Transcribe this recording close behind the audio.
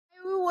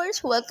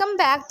Viewers, welcome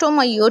back to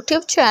my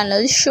YouTube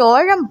channel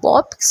Short and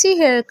Bob Pixie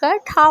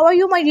Haircut. How are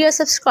you, my dear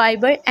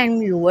subscriber and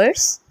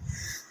viewers?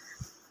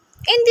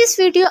 In this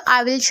video,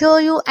 I will show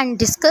you and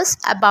discuss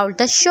about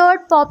the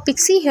Short Bob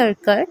Pixie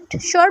Haircut.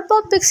 Short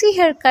Bob Pixie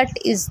Haircut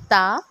is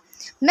the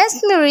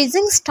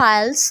mesmerizing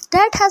styles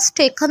that has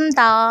taken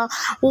the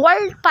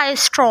world by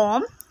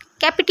storm,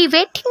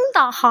 captivating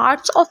the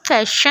hearts of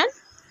fashion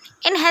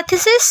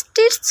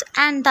enthusiasts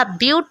and the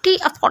beauty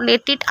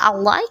affiliated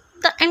alike.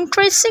 The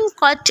interesting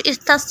cut is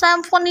the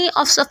symphony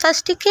of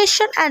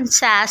sophistication and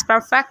sass,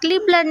 perfectly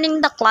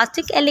blending the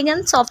classic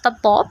elegance of the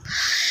bob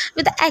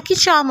with the eggy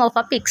charm of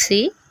a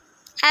pixie.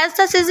 As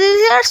the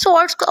sincere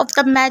source of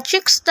the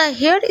magics, the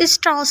hair is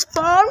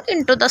transformed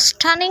into the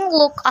stunning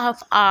look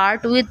of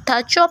art with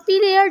the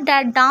choppy layer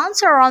that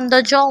dance around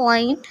the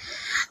jawline,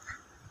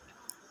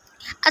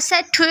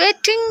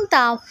 accentuating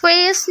the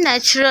face's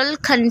natural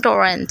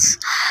contours.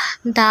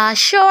 The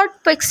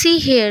short pixie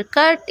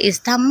haircut is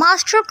the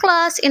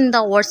masterclass in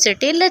the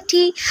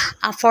versatility,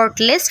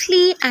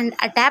 effortlessly and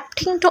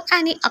adapting to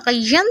any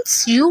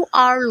occasions. You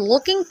are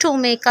looking to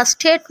make a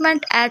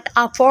statement at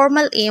a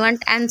formal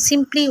event and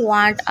simply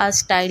want a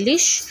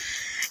stylish.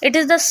 It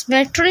is the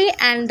symmetry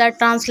and the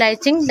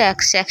translating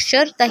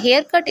texture. The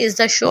haircut is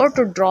the sure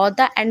to draw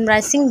the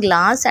enticing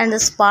glance and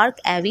the spark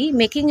away,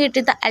 making it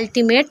the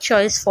ultimate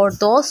choice for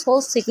those who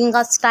seeking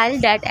a style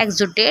that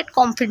exudes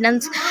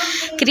confidence,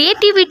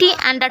 creativity,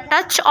 and a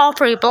touch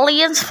of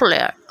rebellious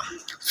flair.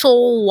 So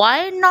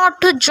why not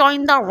to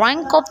join the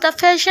rank of the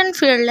fashion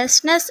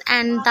fearlessness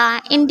and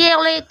the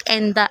indelible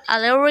and the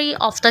allure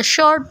of the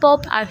short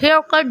bob, a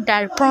haircut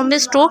that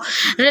promises to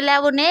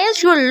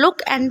revolutionize your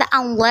look and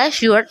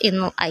unleash your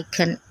inner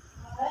icon.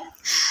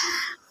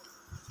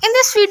 In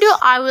this video,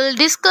 I will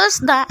discuss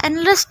the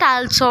endless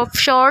styles of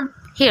short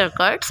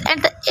haircuts,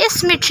 and the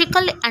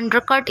asymmetrical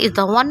undercut is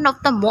the one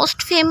of the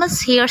most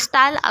famous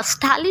hairstyle. A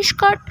stylish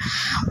cut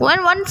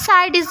when one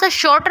side is the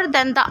shorter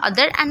than the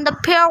other and the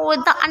pair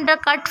with the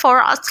undercut for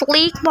a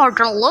sleek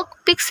modern look.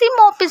 Pixie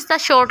mop is the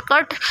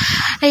shortcut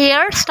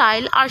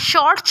hairstyle, a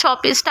short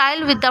choppy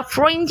style with the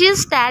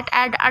fringes that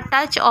add a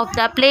touch of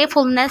the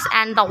playfulness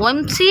and the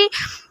whimsy.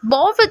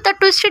 Bob with the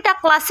twisted, a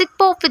classic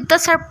bob with the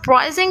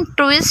surprising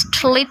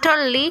twist.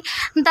 Literally,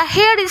 the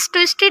hair is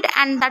twisted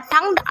and the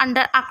tongued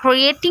under,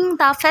 creating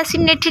the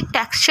fascinating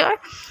texture.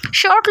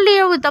 Short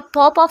layer with the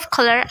pop of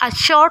color, a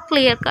short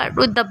layer cut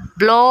with the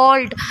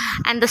bold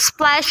and the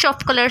splash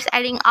of colors,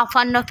 adding a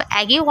fun of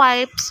eggy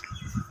vibes.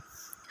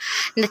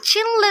 The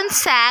chin length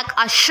sag,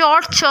 a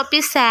short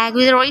choppy sag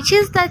which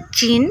reaches the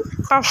chin,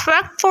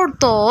 perfect for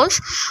those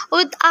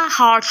with a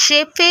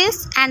heart-shaped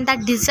face and the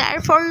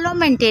desire for low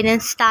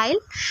maintenance style.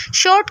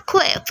 Short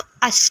quiff,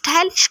 a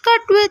stylish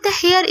cut where the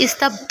hair is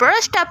the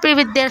brushed up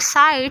with their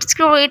sides,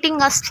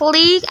 creating a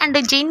sleek and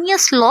a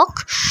genius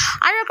look.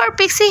 Undercut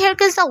pixie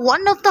haircut is the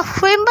one of the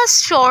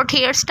famous short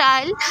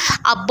hairstyle,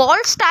 a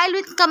bold style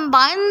which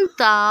combines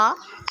the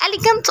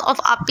elegance of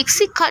a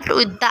pixie cut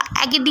with the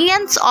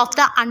elegance of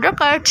the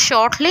undercut.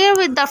 Short layer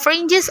with the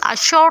fringes, a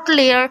short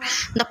layer,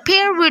 the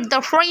pair with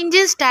the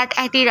fringes that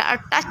added a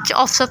touch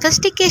of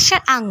sophistication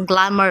and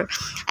glamour.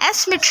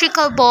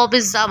 Asymmetrical bob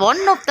is the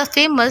one of the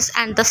famous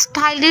and the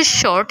stylish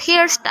short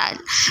hairstyle,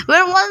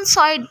 where one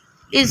side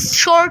is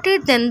shorter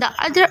than the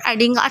other,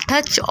 adding a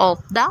touch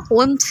of the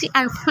whimsy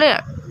and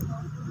flair.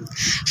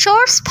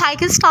 Short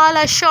spiky style,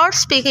 a short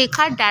spiky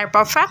cut that are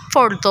perfect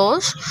for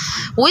those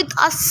with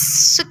a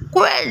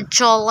square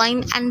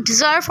jawline and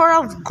desire for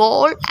a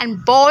gold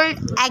and bold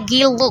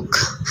eggy look.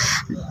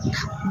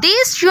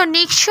 These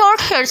unique short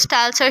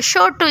hairstyles are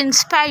sure to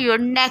inspire your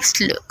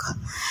next look.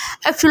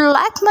 If you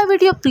like my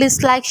video,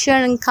 please like,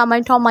 share and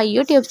comment on my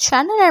YouTube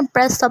channel and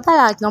press the bell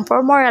icon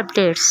for more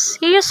updates.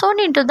 See you soon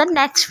into the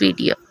next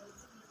video.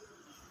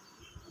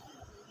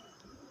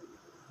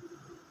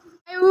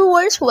 Hi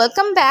viewers,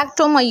 welcome back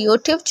to my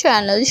YouTube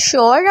channel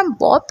Short and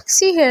Bob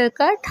Pixie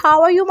Haircut.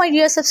 How are you, my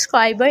dear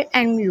subscriber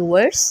and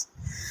viewers?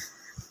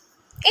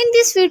 In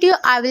this video,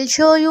 I will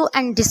show you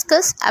and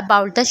discuss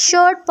about the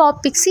Short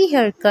Bob Pixie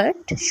Haircut.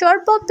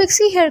 Short Bob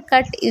Pixie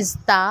Haircut is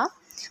the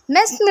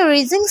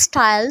mesmerizing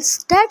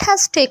styles that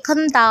has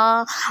taken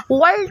the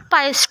world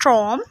by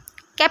storm,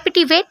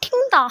 captivating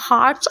the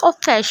hearts of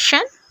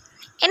fashion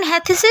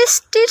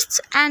enthusiasts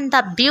and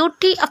the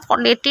beauty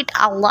affiliated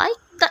alike.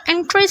 The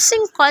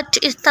interesting cut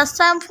is the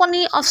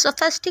symphony of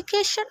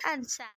sophistication and sass.